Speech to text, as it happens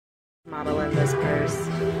Modeling this purse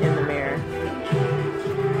in the mirror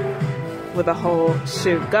with a whole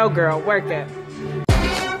shoe. Go girl, work it.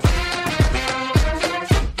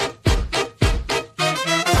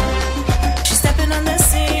 She's stepping on the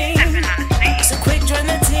scene. So quick, join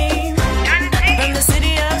the team. From the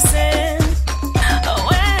city of sin. Oh,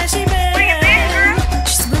 where she been?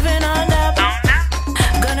 She's moving on up.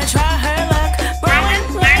 Gonna try her luck.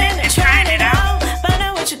 Growing, learning, and trying it out. Find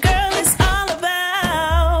out what your girl is all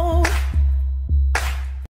about.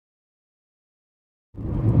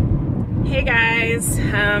 Hey guys,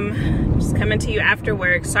 just coming to you after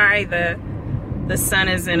work. Sorry, the sun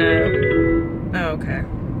is in okay.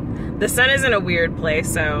 The sun is in a weird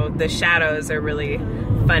place, so the shadows are really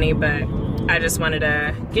funny, but I just wanted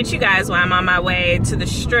to get you guys while I'm on my way to the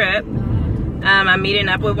strip. I'm meeting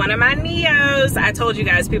up with one of my Neos. I told you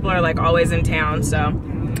guys people are like always in town, so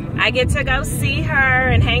I get to go see her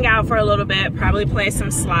and hang out for a little bit, probably play some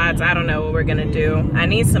slots. I don't know what we're gonna do. I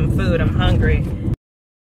need some food, I'm hungry.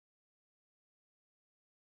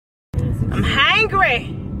 I'm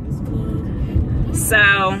hungry.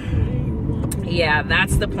 So yeah,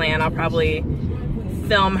 that's the plan. I'll probably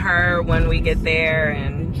film her when we get there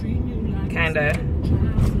and kind of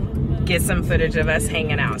get some footage of us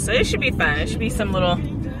hanging out. So it should be fun. It should be some little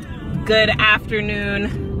good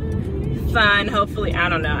afternoon fun. Hopefully, I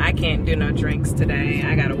don't know. I can't do no drinks today.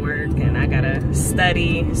 I gotta work and I gotta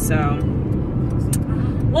study. So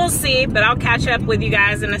we'll see, but I'll catch up with you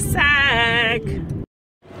guys in a sec.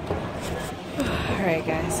 All right,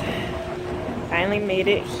 guys. Finally made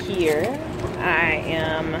it here. I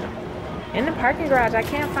am in the parking garage. I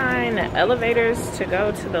can't find elevators to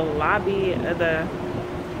go to the lobby of the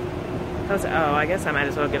hotel. Oh, I guess I might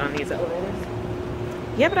as well get on these elevators.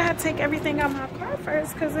 Yeah, but I had to take everything out of my car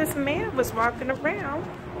first because this man was walking around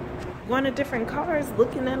going to different cars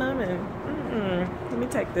looking at them and let me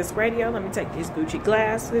take this radio, let me take these Gucci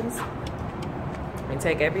glasses, let me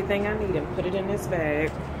take everything I need and put it in this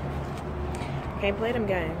bag. Can't play them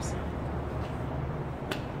games.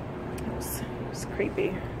 It was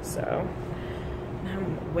creepy. So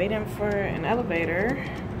I'm waiting for an elevator.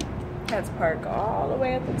 Had to park all the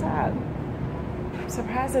way at the top. I'm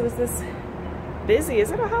surprised it was this busy. Is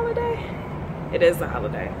it a holiday? It is a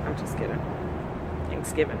holiday. I'm just kidding.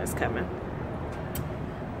 Thanksgiving is coming.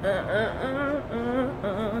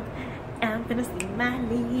 I'm gonna see my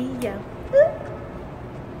Leo. Let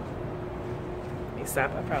me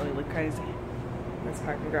stop. I probably look crazy. In this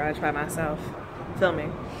parking garage by myself,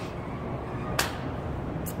 filming.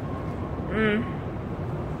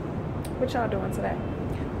 What y'all doing today?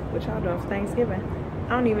 What y'all doing for Thanksgiving? I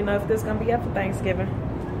don't even know if this is gonna be up for Thanksgiving.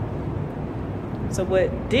 So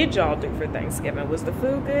what did y'all do for Thanksgiving? Was the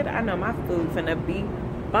food good? I know my food finna be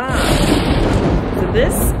bomb. So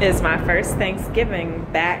this is my first Thanksgiving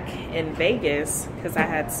back in Vegas because I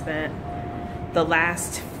had spent the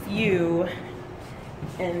last few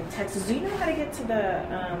in Texas. Do you know how to get to the,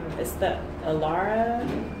 it's the Alara?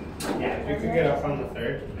 Yeah, you can get off on the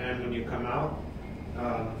 3rd, and when you come out,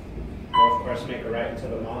 well, of course, make a right into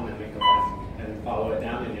the mall and then make a left and follow it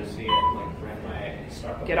down and you'll see it like right by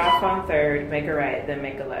Starbucks. Get off on 3rd, make a right, then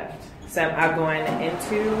make a left. So I'm going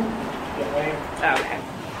into the way. Oh, okay.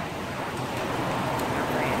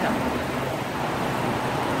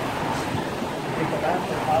 Make a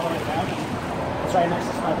left and follow it down. It's right next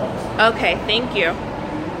to Starbucks. Okay, thank you.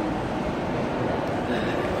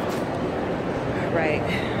 All right.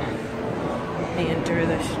 Let me endure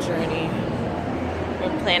this journey.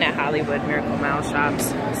 We're playing at Hollywood Miracle Mile shops,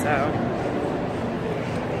 so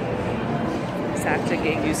just have to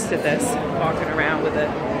get used to this. Walking around with a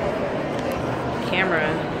camera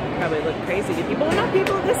probably look crazy to people. No,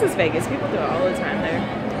 people, this is Vegas. People do it all the time there.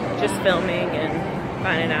 Just filming and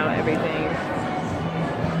finding out everything.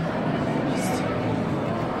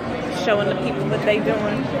 Just showing the people what they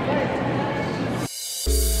doing.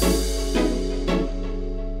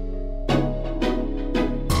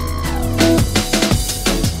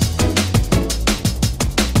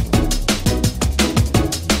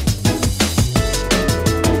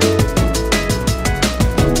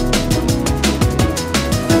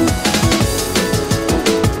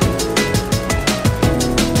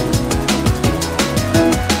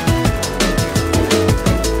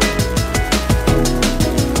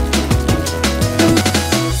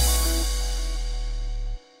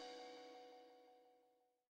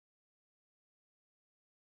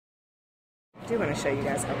 I do want to show you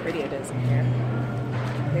guys how pretty it is in here.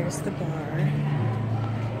 There's the bar.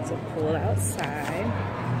 It's a pool outside.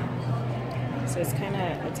 So it's kind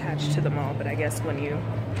of attached to the mall, but I guess when you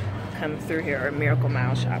come through here, or Miracle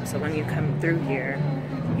Mile shop, so when you come through here,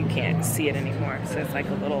 you can't see it anymore. So it's like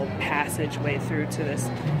a little passageway through to this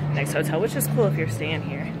next hotel, which is cool if you're staying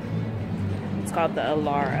here. It's called the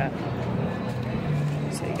Alara.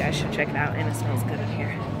 So you guys should check it out, and it smells good in here.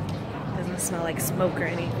 It doesn't smell like smoke or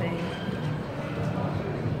anything.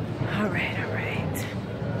 All right, all right.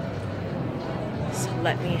 So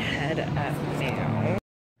let me head up now.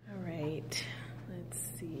 All right, let's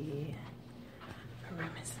see. Her room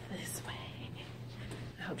is this way.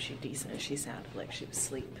 I hope she's decent. She sounded like she was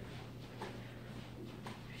asleep.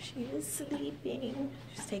 She is sleeping.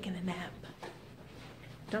 She's taking a nap.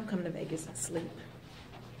 Don't come to Vegas and sleep.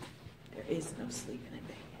 There is no sleeping in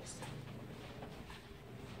Vegas.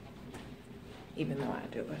 Even though I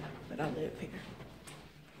do it, but I live here.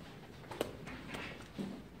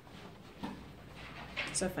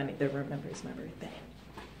 It's so funny that remembers my birthday.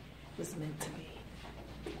 It was meant to be.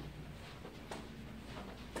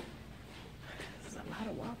 There's a lot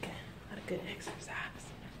of walking, a lot of good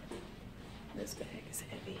exercise. This bag is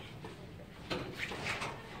heavy.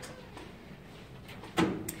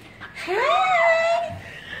 Hey!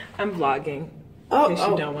 I'm vlogging. Oh, you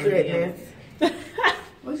don't want to be in it.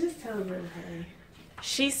 Well, just tell her hey.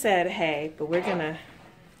 She said hey, but we're gonna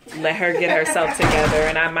let her get herself together,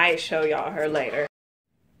 and I might show y'all her later.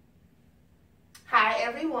 Hi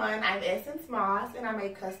everyone, I'm Essence Moss, and I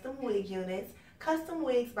make custom wig units, custom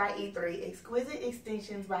wigs by E3, exquisite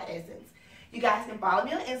extensions by Essence. You guys can follow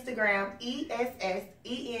me on Instagram, ESSENCEMOSS.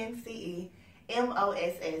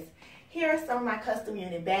 Here are some of my custom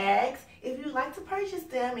unit bags. If you'd like to purchase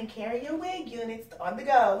them and carry your wig units on the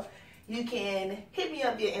go, you can hit me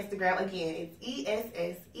up via Instagram. Again, it's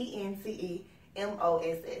ESSENCEMOSS.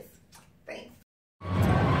 Thanks.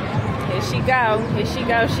 Here she go. Here she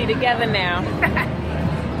go. She together now.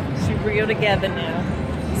 She real together now.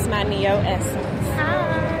 It's my Neo Essence. Hi.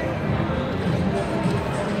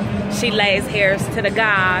 She lays hairs to the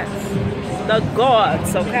gods. The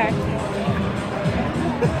gods, okay?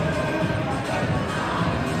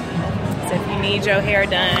 So if you need your hair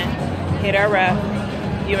done, hit her up.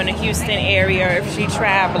 You in the Houston area, or if she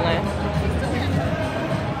traveling.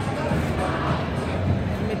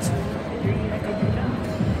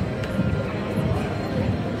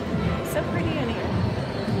 So pretty in here.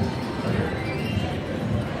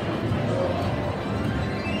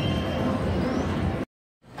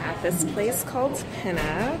 At this place called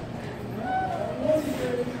Pinup.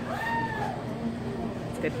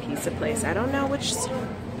 It's a good pizza place. I don't know which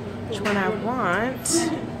one I want.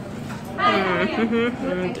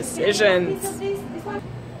 Decisions.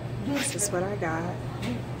 This is what I got.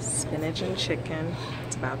 Spinach and chicken.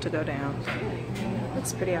 It's about to go down.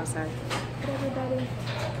 Looks pretty outside. Hey everybody.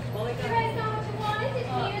 You guys know what you wanted? Did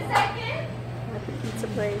you need a second? At the pizza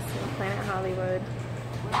place in Planet Hollywood.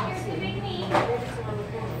 Here's the big knee.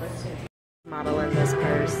 Modeling this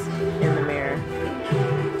purse in the mirror.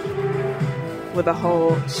 With a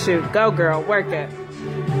whole shoot. Go girl, work it.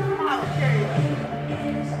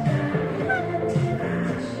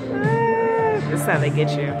 This is how they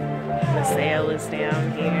get you. The sale is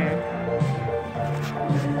down here.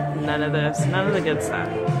 None of this, none of the good stuff.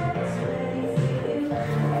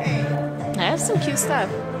 I have some cute stuff.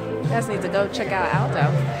 You guys need to go check out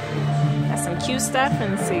Aldo. Got some cute stuff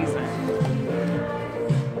in season.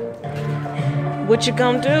 What you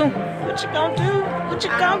gonna do? What you gonna do? What you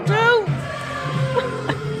gonna do?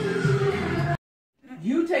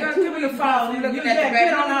 You take too many photos. You looking at the back.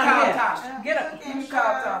 Get on our Tasha. Get up. Let me call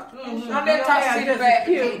Tasha. Don't let Tasha see the back.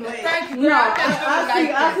 Thank you, girl. I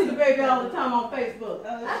see the baby all the time on Facebook. I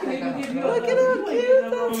can even give you a look at her.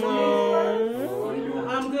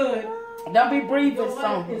 I'm good. Don't be breathing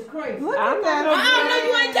so. It's crazy. Look at that. I don't know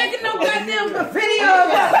you ain't taking no goddamn video of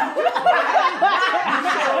that.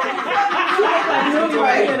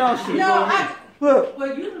 No, look.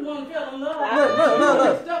 Well, you the one fell in love.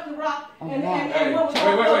 Look. Stuck the rock. And what was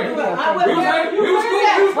wait. You was cool.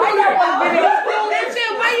 Why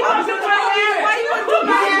you want to do Why you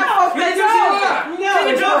want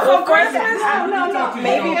to do for Christmas? No.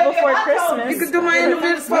 Maybe before Christmas. You could do my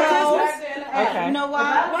interview for Christmas. Okay. You know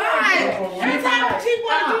why? Every time she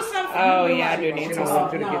want to do something. Oh yeah, I do need to.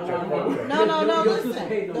 No, listen.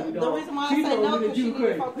 The reason why I say no because she needs to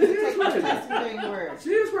focus on taking the test in January. She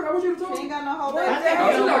is crazy. I want you to talk. She ain't got no whole day.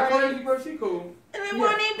 She's not crazy, but she cool. And it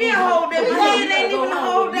won't even be a whole day. It ain't even a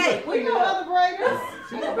whole day. We know other braiders.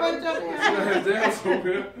 She can braid jump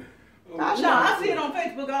here. No, I see it on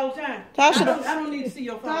Facebook all the time. Tasha, I don't need to see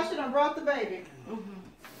your phone. Tasha done brought the baby.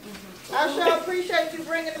 I sure appreciate you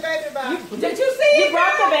bringing the baby back. Did you see it? You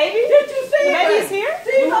brought the baby? Did you see it? The baby's here?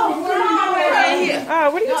 Right here.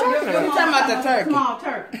 Oh, what are you talking about? You're talking about the turkey. Small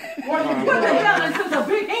turkey. What the hell? Is this a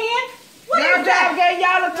big hand? What is Y'all job gave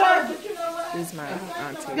y'all a turkey. This is my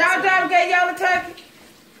auntie. Y'all job gave y'all a turkey.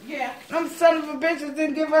 Yeah. Them son of a bitches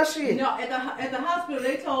didn't give us shit. No, at the hospital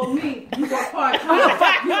they told me you work part-time.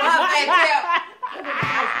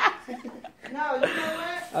 No, you know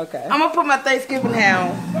what? Okay. I'm gonna put my Thanksgiving hat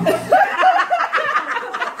on.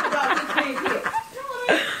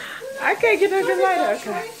 I can't get no good lighter.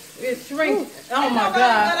 Okay. It shrinks. Oh my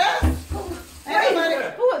God. Who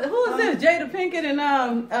is this? Jada Pinkett and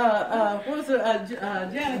what's it?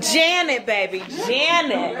 Janet. Janet, baby.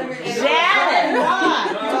 Janet. Yeah.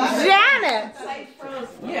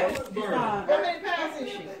 How many pounds is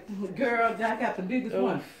she? Girl, I got the biggest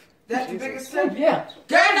one. That's the biggest one. Yeah. Girl,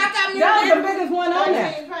 that was the biggest one on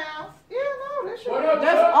there. 13 pounds. Yeah, no, that's your.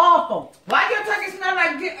 That's awful. Why your turkey smell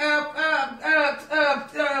like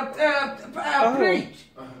bleach?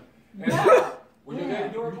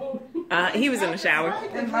 He was in the shower.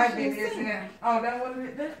 It might be this, yeah. Oh, that was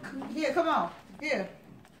it. Yeah, come on. Yeah.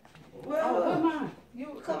 Well, mine.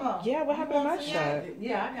 You come on. Yeah, what happened to my shot?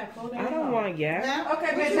 Yeah, I got 4 days. I don't want yak. Okay,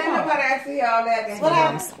 bitch, ain't nobody asking you all that. What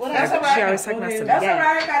That's all She right. always talking about some That's all yak.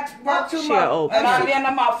 right. I got 2 She more. an old And person.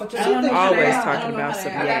 I'm off for 2 I don't know. Always I talking don't know about how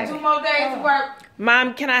some that- I got yak. 2 more days to work.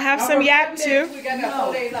 Mom, can I have some yak too? We got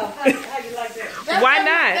 4 days off. How you like that? Why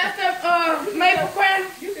not? That's the maple crown. I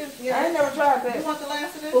ain't never tried that. You want the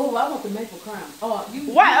last of this? Oh, I want the maple crown. Oh, you.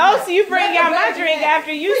 What? Oh, so you bring out my drink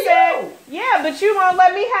after you said, yeah, but you won't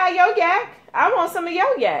let me have your yak. I want some of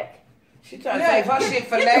your yak. She tried to save her shit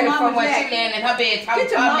for later from when she laying in her bed talking Get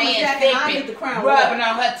to your her mama's man jacket and I'll get the sleeping, crown. rubbing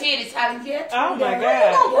on her titties. How to get? Oh my Hey,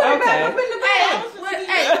 God.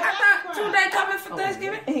 I thought Tuesday coming for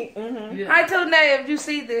Thanksgiving. Okay. Mm-hmm. Hi, Tuesday, if you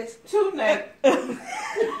see this. Tuesday. What's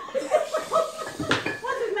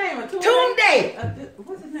his name? Tuesday.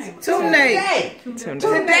 What's his name? Tuesday.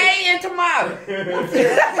 Today and tomorrow.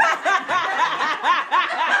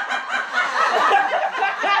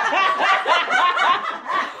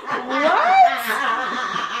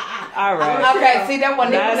 All right. Okay, see that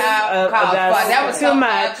one. That was too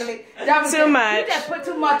much. That was Too much. You just put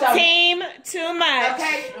too much on. Team too much.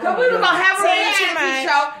 Okay, because we were gonna have a Team too reality much.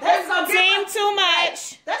 show. That's gonna Team too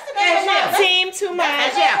much. That's the name of my Team too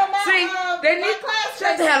much. Yeah, see, they need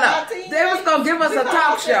shut the hell up. They was gonna give us a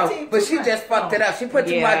talk show, but she just fucked it up. She put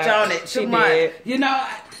too much on it. Too much. did. You know.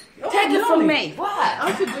 Take it from me. What?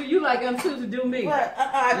 I'm to do you like I'm to do me. What?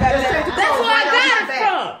 I got that. That's where I got it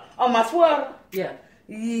from. On my sweater. Yeah.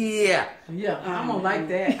 Yeah. Yeah. I'm gonna like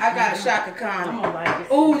that. I got a Shaka I'm Khan. gonna like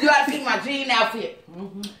it. Ooh, you gotta see my jean outfit.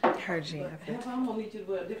 Her jean. I'm gonna need you to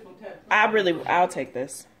wear a different type. I'll take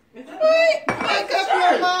this. Wait, make up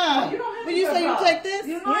your mind. You don't have When to you go say you wrong. take this?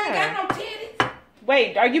 You know I ain't got no titties.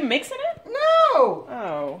 Wait, are you mixing it? No.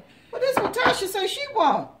 Oh. But this is what Tasha said she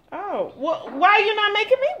won't. Oh, well, why are you not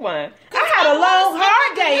making me one? I had a long,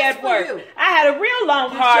 hard day at work. I had a real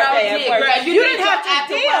long, hard sure day at did, work. girl. You You need didn't your have to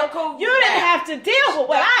after deal. work cool You didn't down. have to deal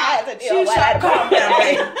with what I had to deal with. Calm down,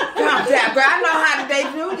 baby. Calm down, girl. I know how they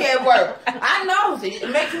do their work. I know. It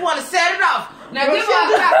makes you want to set it off. Now, give her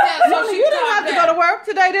a cocktail so she You didn't have to go to work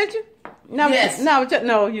today, did you? No, Yes. no,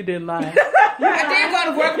 you didn't lie. I did go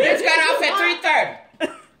to work. Bitch got off at 3:30.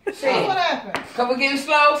 So what happened? Cause we're getting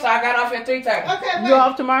slow, so I got off at 3:30. Okay, You wait.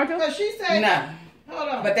 off tomorrow too? But she said, No, hold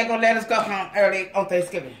on. but they're gonna let us go home early on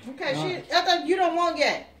Thanksgiving. Okay, I thought you don't want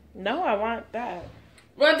yet. No, I want that.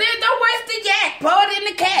 Well, then don't waste the yak. Pour it in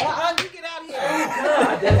the cat. You get out of here.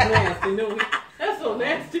 God, that's nasty. No, that's so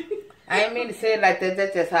nasty. I ain't mean to say it like that.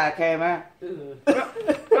 That's just how it came out. Ugh.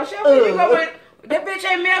 That bitch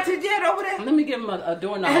ain't melted yet over there. Let me give him a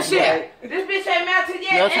doorknob. And shit. This bitch ain't melted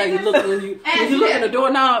yet. That's how you look when you look at the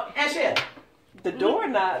doorknob. And shit. The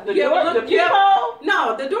doorknob. The You ever door. look- The peephole.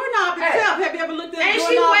 No, the doorknob itself. Have you ever looked at the Ain't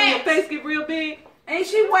she doorknob and your wax? face get real big? Ain't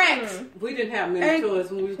she wax? We didn't have many Ain't- toys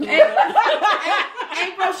when we was doing Ain't, that.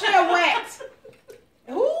 ain't Rochelle wax?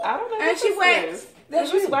 Who? I don't know. Ain't what she this wax? is. That's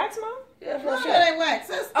She's you. wax, Mom? That's No, Rochelle. that ain't wax.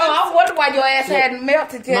 That's Oh, I wonder why your ass hadn't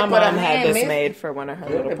melted yet. My but her mom had hand this missed. made for one of her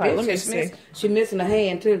The little parties. Let me bitch see. She missing a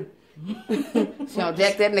hand too. She don't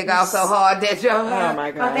jack that nigga off so hard that your Oh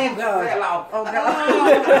my God. her hand fell off. Oh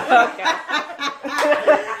God.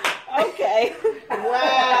 Okay.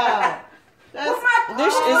 Wow. That's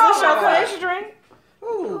This is this your first drink?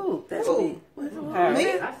 Ooh, that's me. me.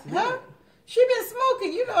 Huh? She been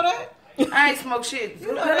smoking. You know that. I ain't smoke shit. You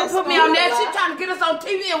know Don't that's put me on that. smoking. She trying to get us on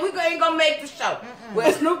TV and we ain't gonna make the show.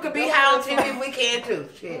 Well, Snoop could be high on TV, we can too.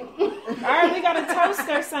 Shit. All right, we got a toast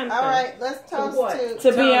or something. All right, let's toast what?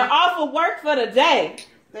 To being off of work for the day.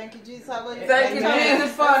 Thank you, Jesus. Hallelujah. Thank you,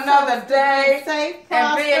 Jesus, for another day Safe,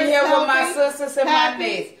 and being here with my prosperous, sisters and my happy.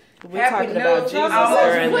 niece. We're talking about Jesus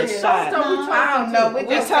during the shot. I don't know. We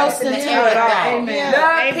toasting to it all. Amen.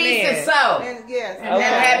 Love, peace, and soul. And yes. And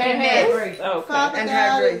happiness. Okay. Father And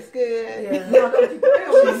God grace. is good.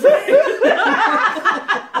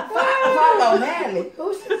 Follow Natalie.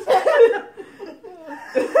 Who she said?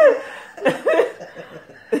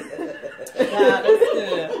 God is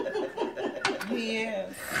good. He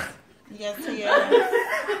is. Yes, he is.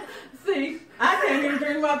 See, I can't even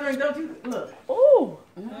drink my drink. Don't you? Look. Ooh.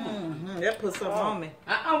 That put something on me.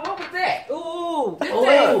 What was that? Ooh. This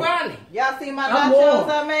ain't funny. Y'all see my I'm nachos warm.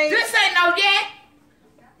 I made? This ain't no Jack.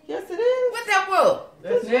 Yes, it is. What that was?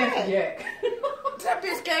 That's nasty, Jack. That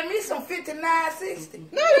bitch gave me some 59.60.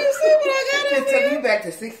 No, you see what I got It over took here? me back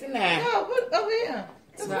to 69. Oh, what over here?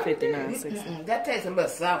 It's 59.60. That tastes a little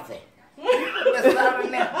salty. A little salty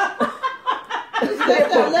now. Let's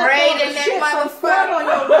Put braid in that motherfucker.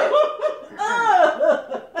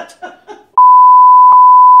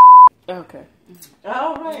 Okay.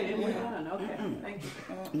 All right, it went on. Okay, thank you.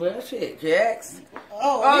 Well, shit, Jax.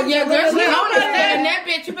 Oh, Yeah, girl, we on that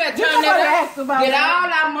bitch. You better turn that asked about Get that.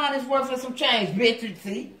 all our money's worth for some change, bitch. You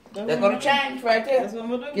see? There go the change right there. That's what I'm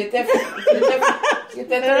gonna do. Get that $3.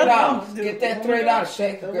 Get that $3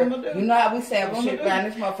 shake, girl. You know how we sell shit around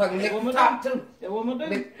this motherfucker. Lick the top too. That what I'm gonna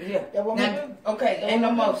do. Lick, yeah. That what I'm gonna do. Okay, ain't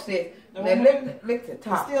no more stick. That Now what I'm lick the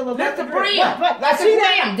top. Still a Lick the drip. brim. Right. Like the See brim,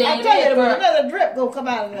 that? damn I tell you, it, girl. another drip gonna come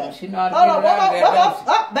out of there. She know how to Hold get on, it out of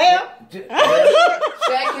there. up, bam.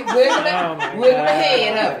 Shake it, wiggle it, Oh my wiggle the God.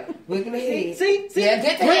 head up. Wiggle the head. See? Yeah,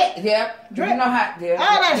 get the head. Yeah. Drip. You know how, yeah.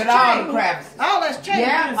 All that's Get all change. the crevices. All that's change.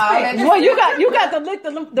 Yeah, all that. Well, you got to lick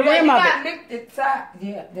the Yeah, rim you of got it. lick the top.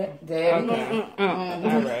 Yeah, there you go.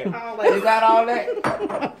 All right. All that. You got all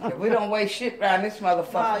that? We don't waste shit around this Oh,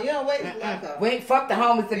 motherfucker. you don't wait for We ain't fuck the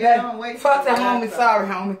homies You today. don't wait Fuck the for homies. that. Sorry,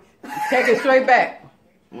 homie. Take it straight back.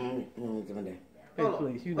 Give me that. Hey,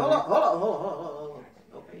 please, you know. Hold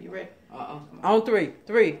on. Okay, you ready? On 3,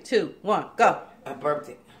 3, 2, 1, go. I burped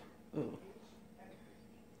it.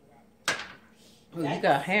 Ooh, you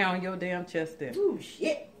got hair on your damn chest there. Ooh,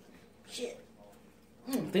 shit.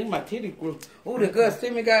 I think my titty grew. Ooh, the good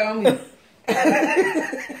stimmy got on me.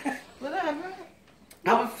 What happened?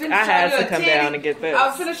 I was finna I show had you to a come titty. down to get this. I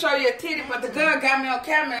was finna show you a titty, but the gun got me on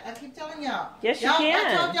camera. I keep telling y'all. Yes, you y'all, can.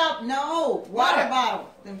 I told y'all, no. What? Water bottle.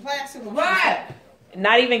 Them plastic ones. What?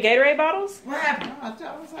 Not even Gatorade bottles? What happened? I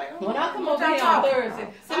was like, oh. When I come What over y'all here on talking Thursday, I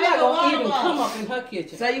somebody got gonna water even bottles. come up in her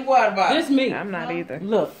kitchen. Say you what about This it? me. I'm not either.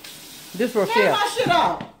 Look, this Turn Rochelle. my shit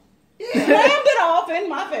off. Slammed it off in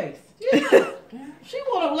my face. She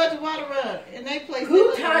want to let the water run. And they play.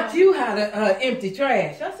 Who taught you how to empty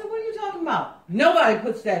trash? I said, what are you talking about? Nobody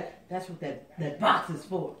puts that. That's what that box is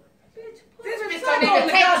for. Bitch, put This the bitch sun don't on even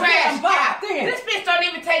the take goddamn trash box out. then. This bitch don't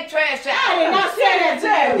even take trash out. I did not say that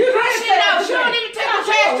to you. She don't. She don't even take the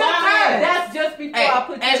trash to the curb. That's just before Hey, I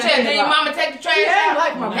put and that shit, in do the your box. mama take the trash Yeah, out?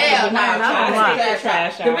 like my mama. Hell no, I she don't don't like take the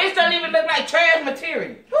trash The out. bitch don't even look like trash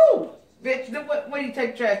material. Who? Bitch, where do you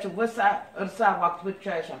take trash to? What side of the sidewalk to put the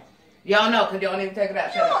trash on? Y'all know, because you don't even take it out.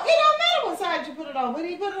 It don't matter what side you put it on. When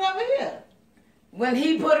he put it over here. When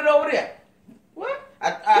he put it over there. What?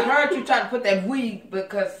 I heard you try to put that weed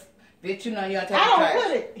because, bitch, you know you don't take the I trash. don't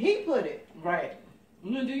put it. He put it. Right. Do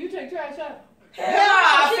you take trash out? Hell no,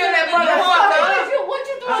 I feel that motherfucker. What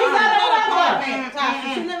you She doing? got an apartment.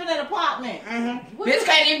 Tasha. She live in an apartment. Bitch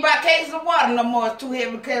can't even buy cases of water no more. It's too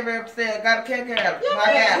heavy to carry upstairs. Gotta carry it up. Yeah, My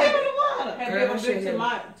but God. give her the water. Have Girl, you ever shit been here. to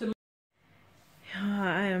my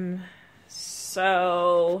I am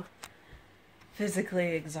so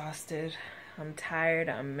physically exhausted. I'm tired.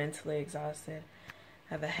 I'm mentally exhausted.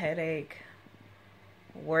 I have a headache.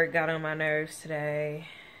 Work got on my nerves today.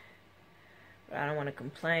 But I don't want to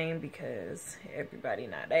complain because everybody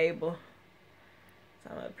not able. So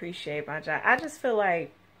I'm going to appreciate my job. I just feel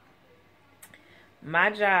like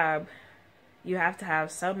my job, you have to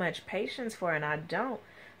have so much patience for, and I don't.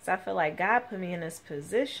 So I feel like God put me in this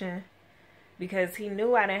position because he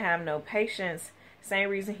knew I didn't have no patience. Same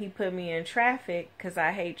reason he put me in traffic, because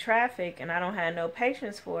I hate traffic and I don't have no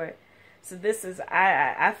patience for it. So this is,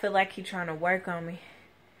 I feel like he trying to work on me.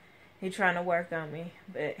 He trying to work on me,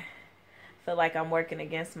 but I feel like I'm working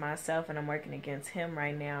against myself and I'm working against him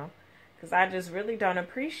right now. Because I just really don't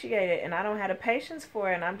appreciate it and I don't have the patience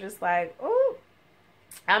for it. And I'm just like, ooh,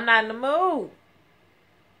 I'm not in the mood.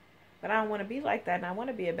 But I don't want to be like that, and I want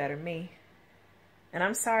to be a better me. And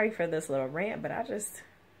I'm sorry for this little rant, but I'm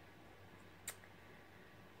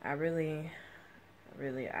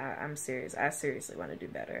serious. I seriously want to do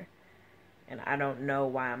better. And I don't know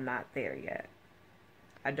why I'm not there yet.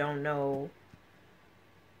 I don't know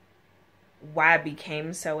why I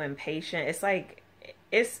became so impatient. It's like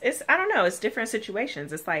it's I don't know, it's different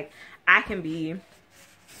situations. It's like I can be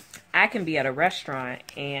at a restaurant,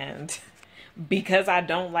 and because I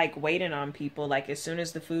don't like waiting on people, like as soon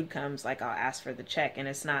as the food comes, like I'll ask for the check, and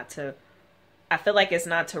it's not to, I feel like it's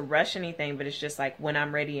not to rush anything, but it's just like when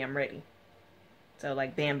I'm ready, I'm ready. So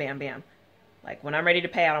like bam, bam, bam. Like when I'm ready to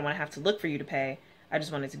pay, I don't want to have to look for you to pay. I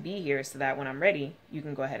just want it to be here so that when I'm ready, you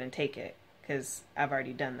can go ahead and take it because I've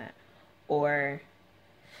already done that. Or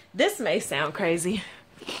this may sound crazy.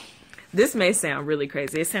 This may sound really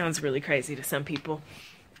crazy. It sounds really crazy to some people.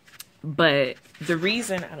 But the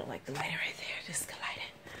reason I don't like the lighting right there, just the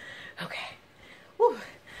lighting. Okay. Woo.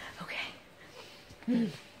 Okay.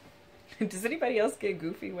 Does anybody else get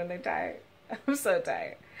goofy when they're tired? I'm so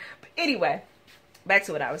tired. But anyway, back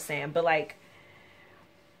to what I was saying. But like,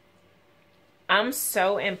 I'm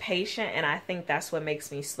so impatient, and I think that's what makes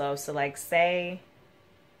me slow. So like, say,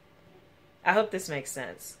 I hope this makes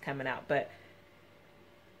sense coming out, but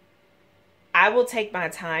I will take my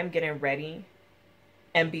time getting ready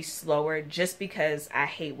and be slower just because I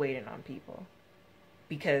hate waiting on people,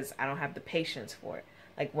 because I don't have the patience for it.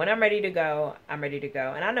 Like when I'm ready to go, I'm ready to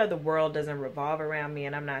go. And I know the world doesn't revolve around me,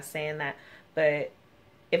 and I'm not saying that, but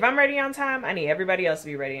if I'm ready on time, I need everybody else to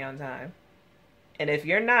be ready on time. And if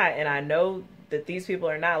you're not, and I know that these people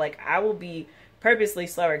are not, like I will be purposely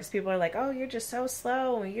slower, because people are like, oh, you're just so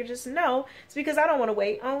slow, and you're just, no, it's because I don't want to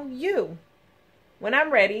wait on you. When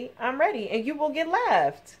I'm ready, and you will get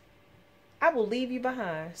left. I will leave you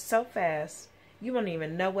behind so fast, you won't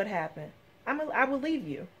even know what happened. I will leave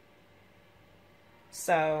you.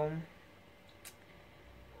 So,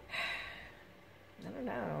 I don't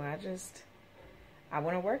know. I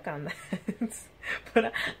want to work on that.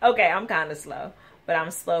 But okay, I'm kind of slow, but I'm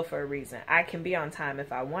slow for a reason. I can be on time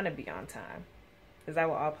if I want to be on time. Is that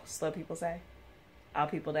what all slow people say? All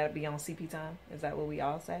people that be on CP time? Is that what we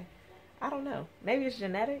all say? I don't know. Maybe it's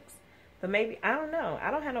genetics, but maybe, I don't know.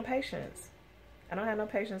 I don't have no patience. I don't have no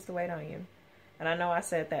patience to wait on you. And I know I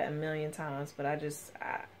said that a million times, but I just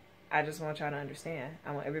want y'all to understand.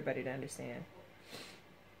 I want everybody to understand.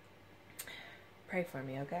 Pray for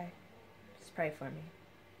me, okay? Just pray for me.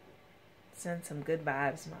 Send some good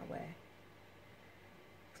vibes my way.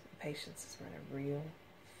 Patience is running real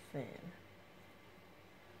thin.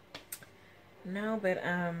 No, but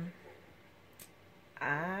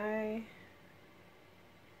I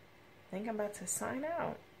think I'm about to sign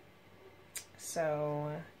out.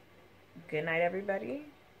 So, good night, everybody.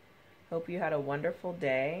 Hope you had a wonderful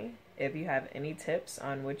day. If you have any tips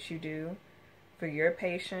on what you do for your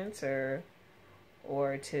patience, or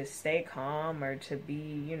to stay calm, or to be,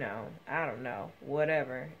 you know, I don't know,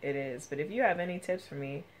 whatever it is. But if you have any tips for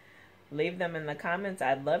me, leave them in the comments.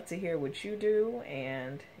 I'd love to hear what you do,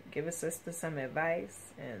 and give a sister some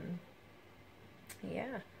advice. And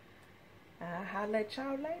yeah, I'll holler at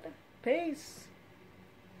y'all later. Peace.